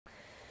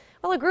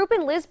Well, a group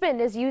in Lisbon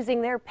is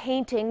using their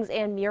paintings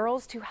and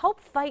murals to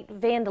help fight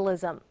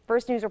vandalism.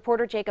 First News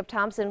reporter Jacob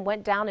Thompson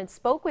went down and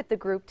spoke with the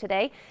group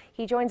today.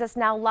 He joins us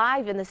now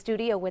live in the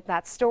studio with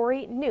that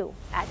story new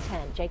at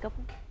 10. Jacob?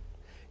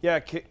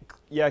 Yeah,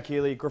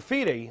 Keely,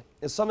 graffiti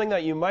is something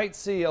that you might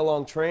see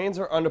along trains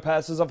or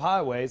underpasses of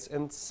highways,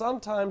 and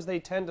sometimes they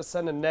tend to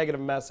send a negative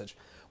message.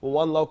 Well,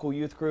 one local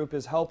youth group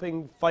is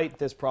helping fight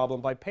this problem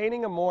by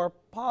painting a more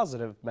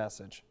positive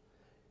message.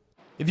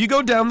 If you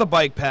go down the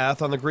bike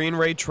path on the Green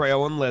Ray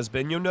Trail in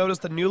Lisbon, you'll notice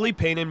the newly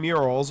painted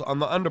murals on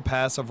the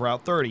underpass of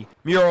Route 30.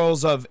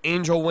 Murals of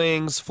angel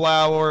wings,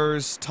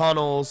 flowers,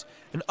 tunnels,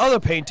 and other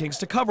paintings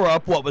to cover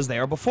up what was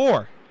there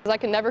before. I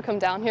could never come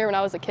down here when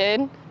I was a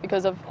kid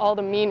because of all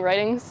the mean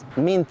writings.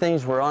 Mean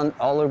things were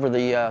all over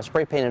the,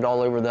 spray painted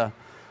all over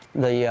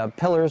the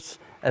pillars,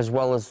 as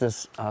well as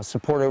this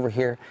support over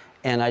here,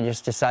 and I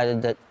just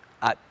decided that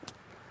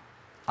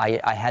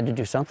I had to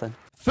do something.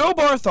 Phil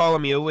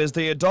Bartholomew is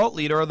the adult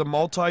leader of the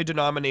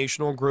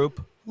multi-denominational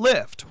group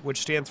LYFT,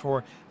 which stands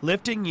for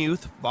Lifting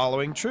Youth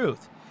Following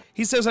Truth.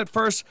 He says at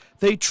first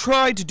they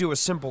tried to do a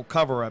simple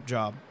cover-up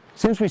job.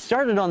 Since we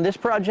started on this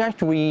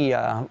project, we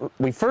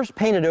first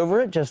painted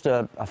over it, just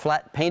a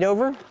flat paint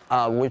over,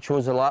 which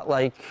was a lot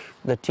like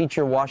the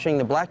teacher washing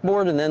the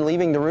blackboard and then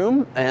leaving the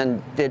room,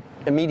 and it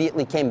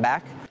immediately came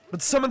back.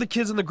 But some of the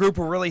kids in the group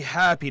were really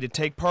happy to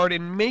take part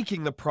in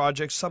making the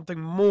project something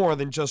more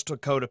than just a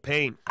coat of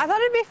paint. I thought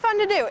it'd be fun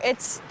to do.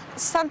 It's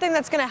something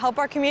that's going to help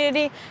our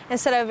community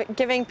instead of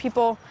giving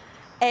people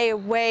a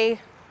way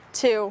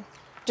to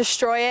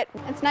destroy it.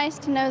 It's nice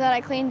to know that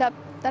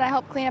I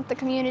helped clean up the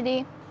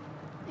community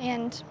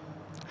and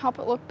help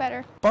it look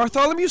better.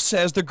 Bartholomew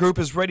says the group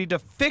is ready to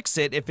fix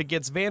it if it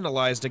gets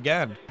vandalized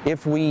again.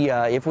 If we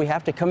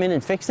have to come in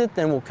and fix it,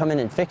 then we'll come in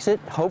and fix it.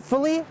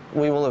 Hopefully,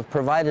 we will have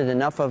provided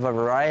enough of a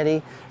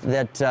variety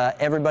that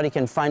everybody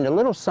can find a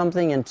little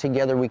something, and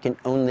together we can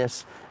own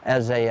this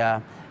as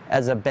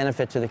a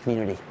benefit to the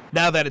community.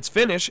 Now that it's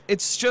finished,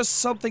 it's just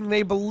something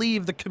they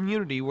believe the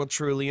community will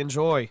truly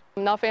enjoy.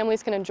 Now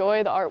families can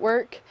enjoy the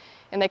artwork,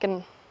 and they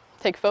can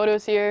take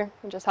photos here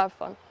and just have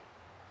fun.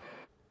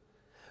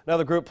 Now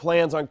the group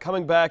plans on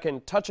coming back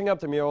and touching up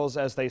the murals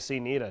as they see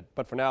needed.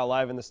 But for now,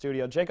 live in the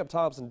studio, Jacob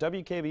Thompson,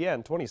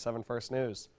 WKBN 27 First News.